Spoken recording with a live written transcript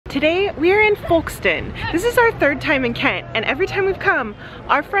Today we are in Folkestone. This is our third time in Kent, and every time we've come,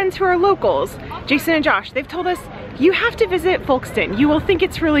 our friends who are locals, Jason and Josh, they've told us, you have to visit Folkestone. You will think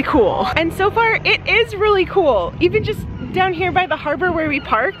it's really cool. And so far, it is really cool. Even just down here by the harbor where we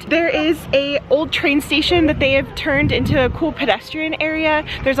parked, there is a old train station that they have turned into a cool pedestrian area.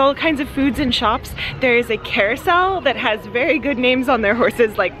 There's all kinds of foods and shops. There is a carousel that has very good names on their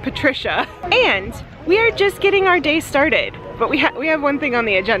horses like Patricia. And we are just getting our day started. But we have one thing on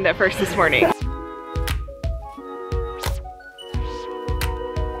the agenda first this morning.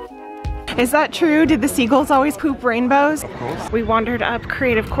 Is that true? Did the seagulls always poop rainbows? Of course. We wandered up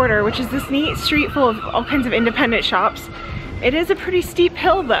Creative Quarter, which is this neat street full of all kinds of independent shops. It is a pretty steep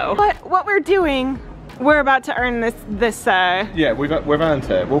hill though. But what we're doing, we're about to earn this Yeah, we've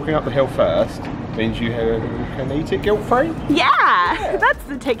earned it. Walking up the hill first means you can eat it guilt-free. Yeah, that's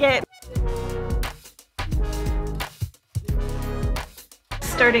the ticket.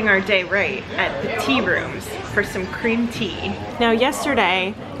 Starting our day right at the tea rooms for some cream tea. Now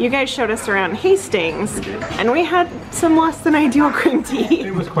yesterday, you guys showed us around Hastings, and we had some less than ideal cream tea.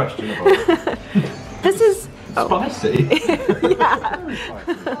 It was questionable. This is spicy.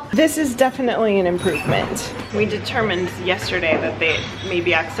 Yeah. This is definitely an improvement. We determined yesterday that they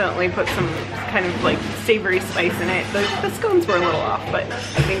maybe accidentally put some kind of like savory spice in it. The scones were a little off, but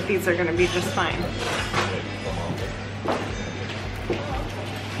I think these are gonna be just fine.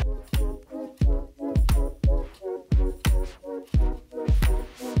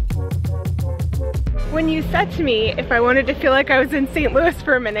 When you said to me if I wanted to feel like I was in St. Louis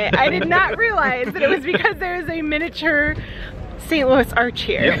for a minute, I did not realize that it was because there is a miniature St. Louis arch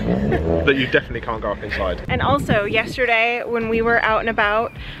here. Yep. That you definitely can't go up inside. And also yesterday when we were out and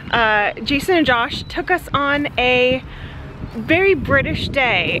about, Jason and Josh took us on a very British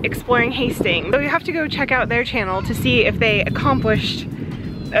day exploring Hastings. So you have to go check out their channel to see if they accomplished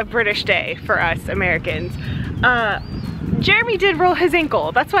a British day for us Americans. Jeremy did roll his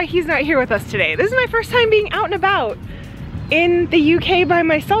ankle. That's why he's not here with us today. This is my first time being out and about in the UK by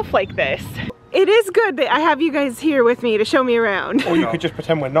myself like this. It is good that I have you guys here with me to show me around. Or you could just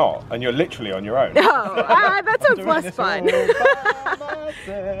pretend we're not, and you're literally on your own. Oh, that sounds less fun.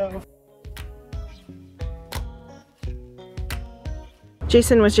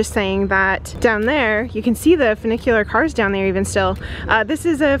 Jason was just saying that down there, you can see the funicular cars down there even still. This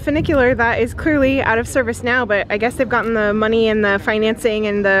is a funicular that is clearly out of service now, but I guess they've gotten the money and the financing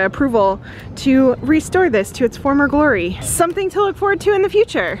and the approval to restore this to its former glory. Something to look forward to in the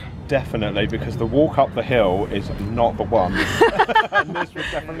future. Definitely, because the walk up the hill is not the one. And this would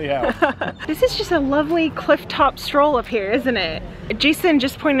definitely help. This is just a lovely cliff top stroll up here, isn't it? Jason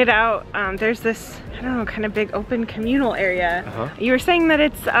just pointed out there's this, I don't know, kind of big open communal area. You were saying that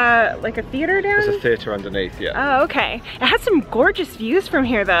it's like a theater down? There's a theater underneath, yeah. Oh, okay. It has some gorgeous views from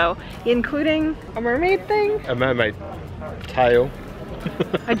here though, including a mermaid thing? A mermaid tail.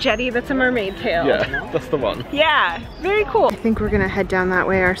 A jetty that's a mermaid tail. Yeah, that's the one. Yeah, very cool. I think we're gonna head down that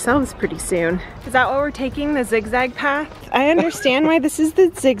way ourselves pretty soon. Is that what we're taking, the zigzag path? I understand why this is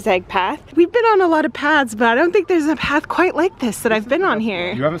the zigzag path. We've been on a lot of paths, but I don't think there's a path quite like this that I've been on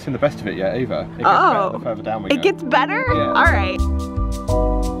here. You haven't seen the best of it yet either. It gets better the further down we go. It gets better? Yeah. All right.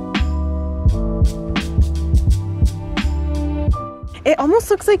 It almost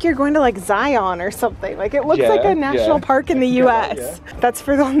looks like you're going to like Zion or something. Like it looks like a national park in the US. Yeah. That's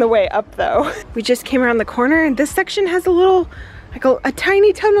for on the way up though. We just came around the corner and this section has a little, like a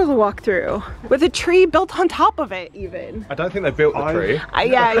tiny tunnel to walk through with a tree built on top of it even. I don't think they built the tree.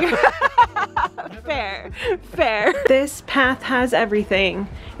 Yeah. Fair. This path has everything.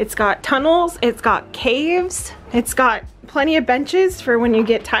 It's got tunnels, it's got caves, it's got plenty of benches for when you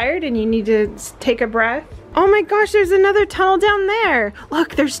get tired and you need to take a breath. Oh my gosh, there's another tunnel down there.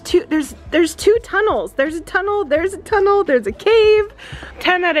 Look, there's two tunnels. There's a tunnel, there's a cave.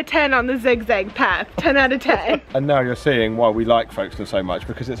 10 out of 10 on the zigzag path, 10 out of 10. And now you're seeing why we like Folkestone so much,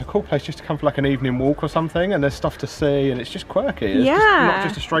 because it's a cool place just to come for like an evening walk or something, and there's stuff to see, and it's just quirky. It's just not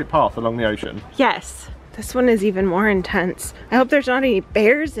just a straight path along the ocean. Yes. This one is even more intense. I hope there's not any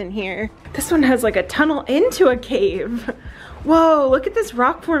bears in here. This one has like a tunnel into a cave. Whoa, look at this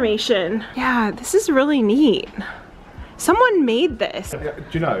rock formation. Yeah, this is really neat. Someone made this. Do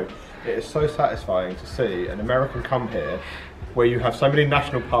you know, it is so satisfying to see an American come here where you have so many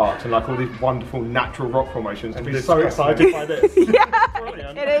national parks and like all these wonderful natural rock formations and be so excited by this.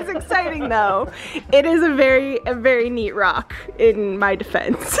 Yeah, it is exciting though. It is a very neat rock in my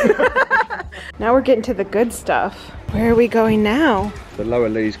defense. Now we're getting to the good stuff. Where are we going now? The Lower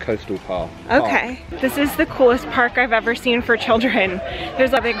Lees Coastal Park. Okay. This is the coolest park I've ever seen for children.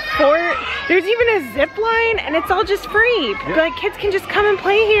 There's a big fort, there's even a zip line, and it's all just free. Yep. Like, kids can just come and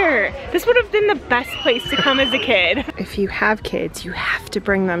play here. This would have been the best place to come as a kid. If you have kids, you have to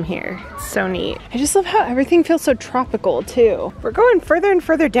bring them here. It's so neat. I just love how everything feels so tropical too. We're going further and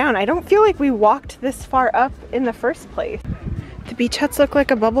further down. I don't feel like we walked this far up in the first place. The beach huts look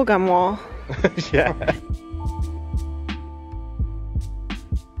like a bubblegum wall. Yeah.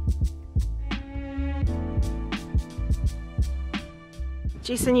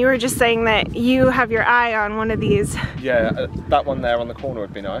 Jason, you were just saying that you have your eye on one of these. Yeah, that one there on the corner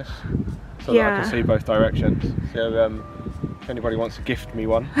would be nice, so that I can see both directions. So if anybody wants to gift me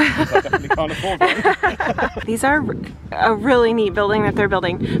one, because I definitely can't afford one. These are a really neat building that they're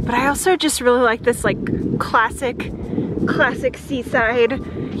building, but I also just really like this like classic seaside,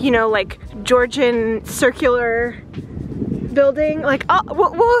 you know, like Georgian circular building. Like, oh,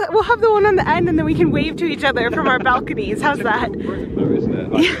 we'll have the one on the end, and then we can wave to each other from our balconies. How's that? Isn't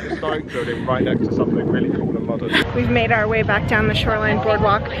it? Like a historic building right next to something really cool and modern. We've made our way back down the shoreline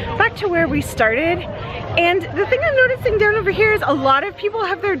boardwalk, back to where we started. And the thing I'm noticing down over here is a lot of people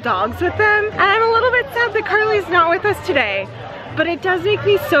have their dogs with them. And I'm a little bit sad that Carly's not with us today. But it does make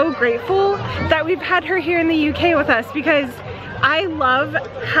me so grateful that we've had her here in the UK with us, because I love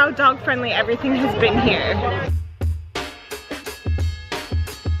how dog friendly everything has been here.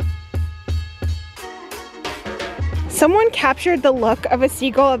 Someone captured the look of a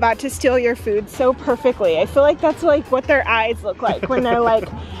seagull about to steal your food so perfectly. I feel like that's like what their eyes look like when they're like,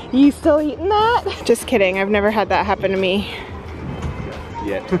 you still eating that? Just kidding, I've never had that happen to me.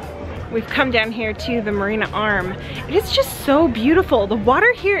 Yet. We've come down here to the Marina Arm. It is just so beautiful. The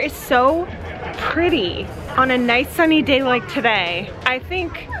water here is so pretty on a nice sunny day like today. I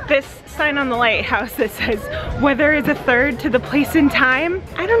think this sign on the lighthouse that says weather is a third to the place and time,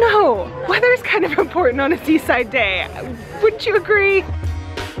 I don't know. Weather is kind of important on a seaside day. Wouldn't you agree?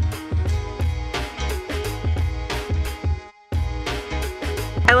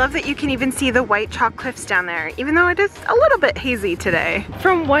 I love that you can even see the white chalk cliffs down there, even though it is a little bit hazy today.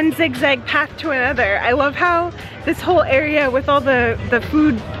 From one zigzag path to another, I love how this whole area with all the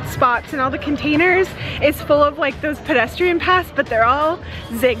food spots and all the containers is full of like those pedestrian paths, but they're all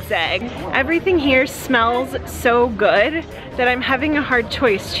zigzag. Everything here smells so good that I'm having a hard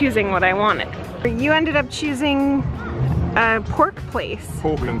choice choosing what I wanted. You ended up choosing a pork place.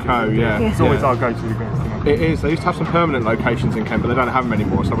 Pork and Co, yeah. It's always our go-to against them. It is. They used to have some permanent locations in Kent, but they don't have them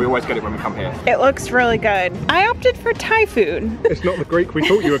anymore, so we always get it when we come here. It looks really good. I opted for Thai food. It's not the Greek we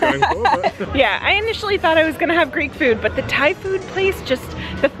thought you were going for, but... Yeah, I initially thought I was gonna have Greek food, but the Thai food place, just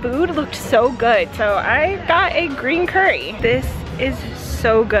the food looked so good, so I got a green curry. This is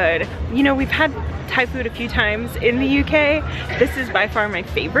so good. You know, we've had Thai food a few times in the UK. This is by far my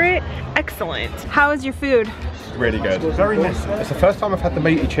favorite. Excellent. How is your food? Really good. Very nice. It's the first time I've had the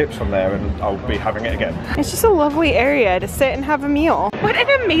meaty chips from there, and I'll be having it again. It's just a lovely area to sit and have a meal. What an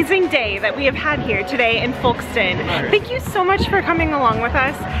amazing day that we have had here today in Folkestone. Thank you so much for coming along with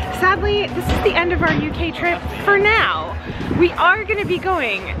us. Sadly, this is the end of our UK trip for now. We are going to be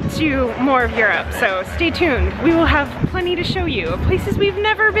going to more of Europe, so stay tuned. We will have plenty to show you, places we've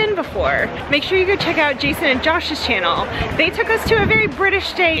never been before. Make sure you go check out Jason and Josh's channel. They took us to a very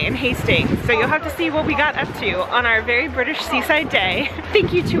British day in Hastings, so you'll have to see what we got up to on our very British seaside day.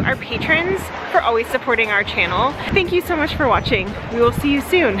 Thank you to our patrons for always supporting our channel. Thank you so much for watching. We will see you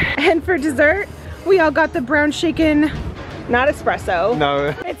soon. And for dessert, we all got the brown shaken, not espresso.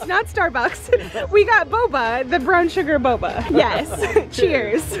 No. It's not Starbucks. We got boba, the brown sugar boba. Yes.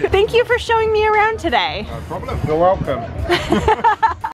 Cheers. Thank you for showing me around today. No problem. You're welcome.